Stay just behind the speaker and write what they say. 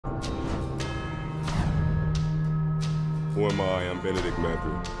Who am I? I'm Bennedict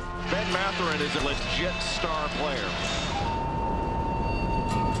Mathurin. Ben Mathurin is a legit star player.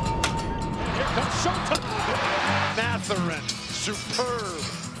 Here comes Showtime. Mathurin, superb.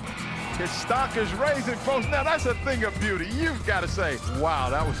 His stock is raising, folks. Now, that's a thing of beauty. You've got to say, wow,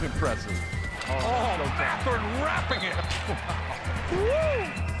 that was impressive. Oh, Mathurin wrapping it.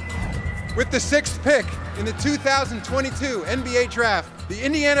 With the 6th pick in the 2022 NBA Draft, the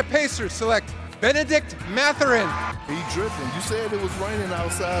Indiana Pacers select Bennedict Mathurin. He dripping. You said it was raining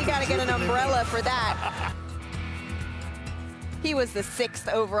outside. You got to get an umbrella for that. He was the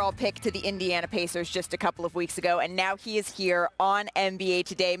 6th overall pick to the Indiana Pacers just a couple of weeks ago, and now he is here on NBA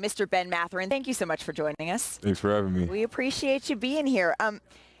Today. Mr. Ben Mathurin, thank you so much for joining us. Thanks for having me. We appreciate you being here.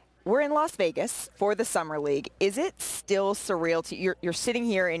 We're in Las Vegas for the Summer League. Is it still surreal to you? You're sitting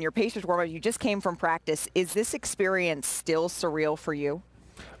here in your Pacers warm-up. You just came from practice. Is this experience still surreal for you?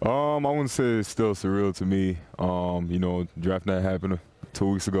 I wouldn't say it's still surreal to me. You know, draft night happened 2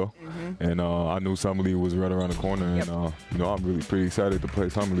 weeks ago, and I knew Summer League was right around the corner, and you know, I'm really pretty excited to play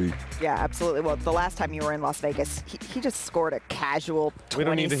Summer League. Yeah, absolutely. Well, the last time you were in Las Vegas, he just scored a casual 27, We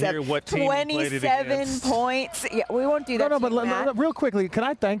don't need to hear what team 27 points. Yeah, we won't do that. No, but real quickly, can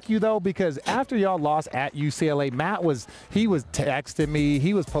I thank you though, because after y'all lost at UCLA, Matt was texting me,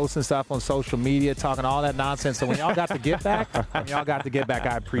 he was posting stuff on social media, talking all that nonsense. So when y'all got to get back,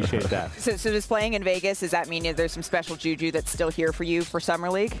 I appreciate that. So just playing in Vegas, does that mean there's some special juju that's still here for you for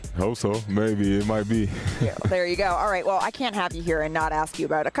Summer League? Hope so. Maybe. It might be. Yeah, there you go. All right. Well, I can't have you here and not ask you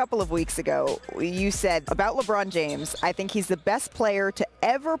about a couple of weeks ago. You said about LeBron James, I think he's the best player to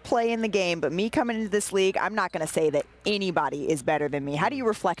ever play in the game, but me coming into this league, I'm not going to say that anybody is better than me. How do you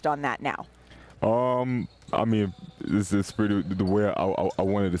reflect on that now? I mean, this is pretty the way I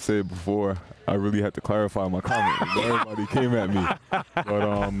wanted to say it before. I really had to clarify my comment. Everybody came at me.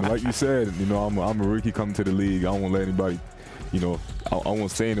 But like you said, you know, I'm a rookie coming to the league. I won't let anybody, you know, I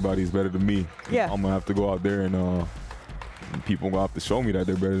won't say anybody's better than me. Yeah. I'm going to have to go out there and people are going to have to show me that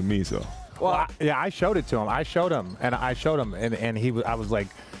they're better than me. So. Well, yeah, I showed it to him. I showed him, and I was like,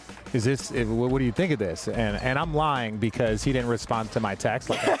 what do you think of this? And I'm lying because he didn't respond to my text.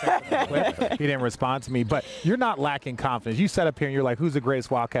 Like he didn't respond to me. But you're not lacking confidence. You sat up here and you're like, who's the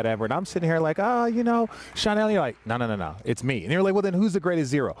greatest Wildcat ever? And I'm sitting here like, oh, you know, Chanel. You're like, no, it's me. And you're like, well, then who's the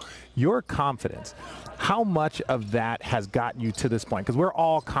greatest zero? Your confidence. How much of that has gotten you to this point? Because we're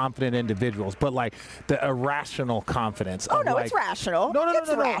all confident individuals, but like the irrational confidence. Oh, no, like, it's rational.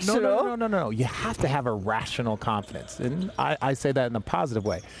 No. You have to have a rational confidence. And I say that in a positive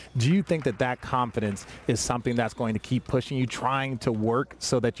way. Do you think that confidence is something that's going to keep pushing you, trying to work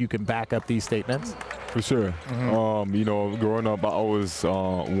so that you can back up these statements? For sure. You know, growing up, I always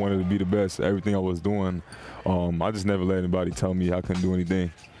wanted to be the best at everything I was doing. I just never let anybody tell me I couldn't do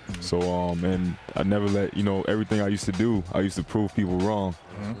anything. So, and I never let, you know, everything I used to do, I used to prove people wrong.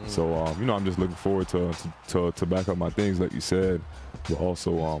 So, you know, I'm just looking forward to back up my things, like you said, but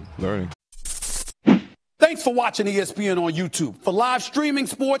also learning. Thanks for watching ESPN on YouTube. For live streaming,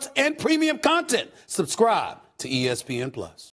 sports, and premium content, subscribe to ESPN+.